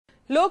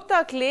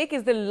Loktak Lake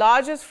is the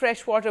largest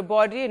freshwater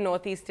body in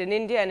northeastern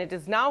India, and it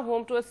is now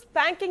home to a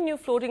spanking new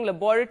floating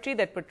laboratory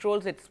that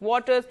patrols its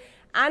waters,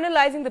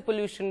 analyzing the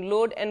pollution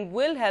load, and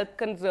will help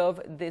conserve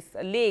this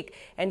lake.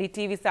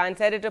 NDTV science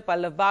editor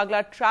Pallav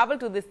Bagla travelled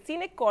to this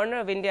scenic corner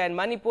of India and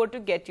Manipur to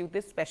get you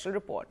this special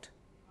report.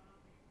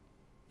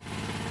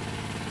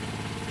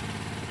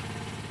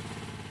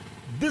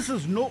 This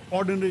is no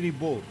ordinary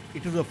boat.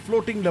 It is a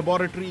floating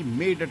laboratory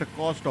made at a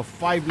cost of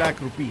 5 lakh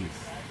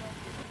rupees.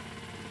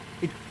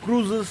 It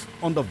cruises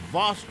on the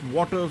vast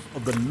waters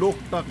of the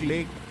Loktak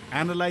Lake,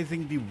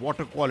 analyzing the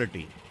water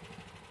quality.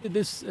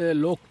 This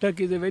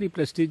Loktak is a very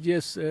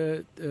prestigious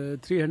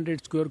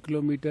 300 square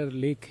kilometer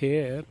lake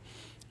here,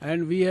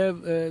 and we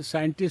have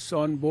scientists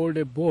on board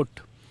a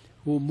boat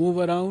who move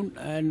around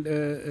and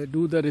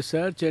do the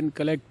research and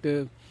collect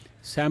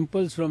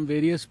samples from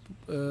various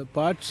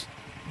parts.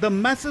 The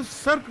massive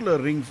circular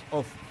rings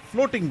of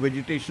floating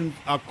vegetation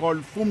are called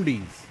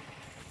fumdis,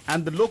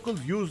 and the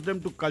locals use them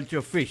to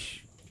culture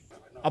fish.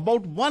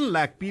 About 1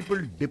 lakh people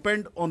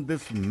depend on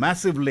this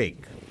massive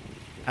lake.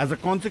 As a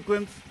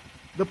consequence,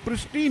 the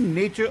pristine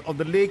nature of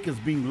the lake is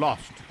being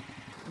lost.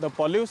 The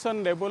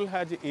pollution level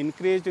has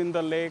increased in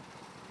the lake.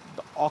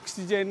 The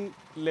oxygen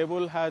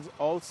level has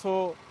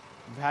also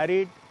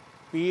varied.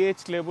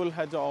 pH level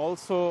has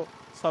also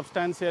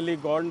substantially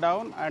gone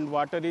down, and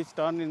water is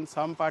turned in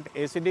some part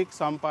acidic,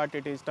 some part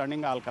it is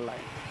turning alkaline.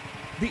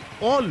 The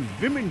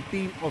all-women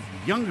team of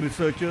young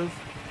researchers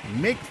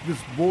makes this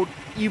boat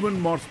even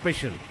more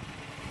special.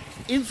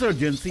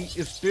 Insurgency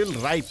is still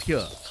ripe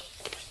here,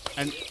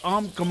 and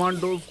armed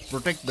commandos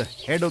protect the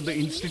head of the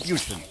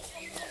institution.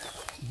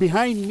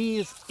 Behind me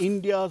is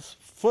India's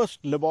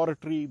first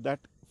laboratory that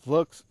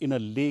works in a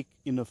lake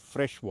in a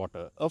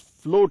freshwater, a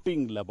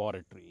floating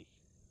laboratory.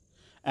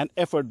 An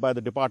effort by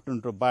the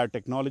Department of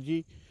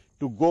Biotechnology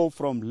to go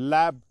from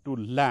lab to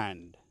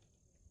land.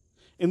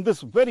 In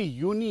this very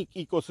unique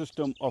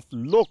ecosystem of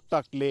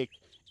Loktak Lake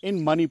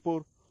in Manipur,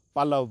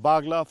 Pallav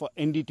Bagla for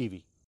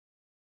NDTV.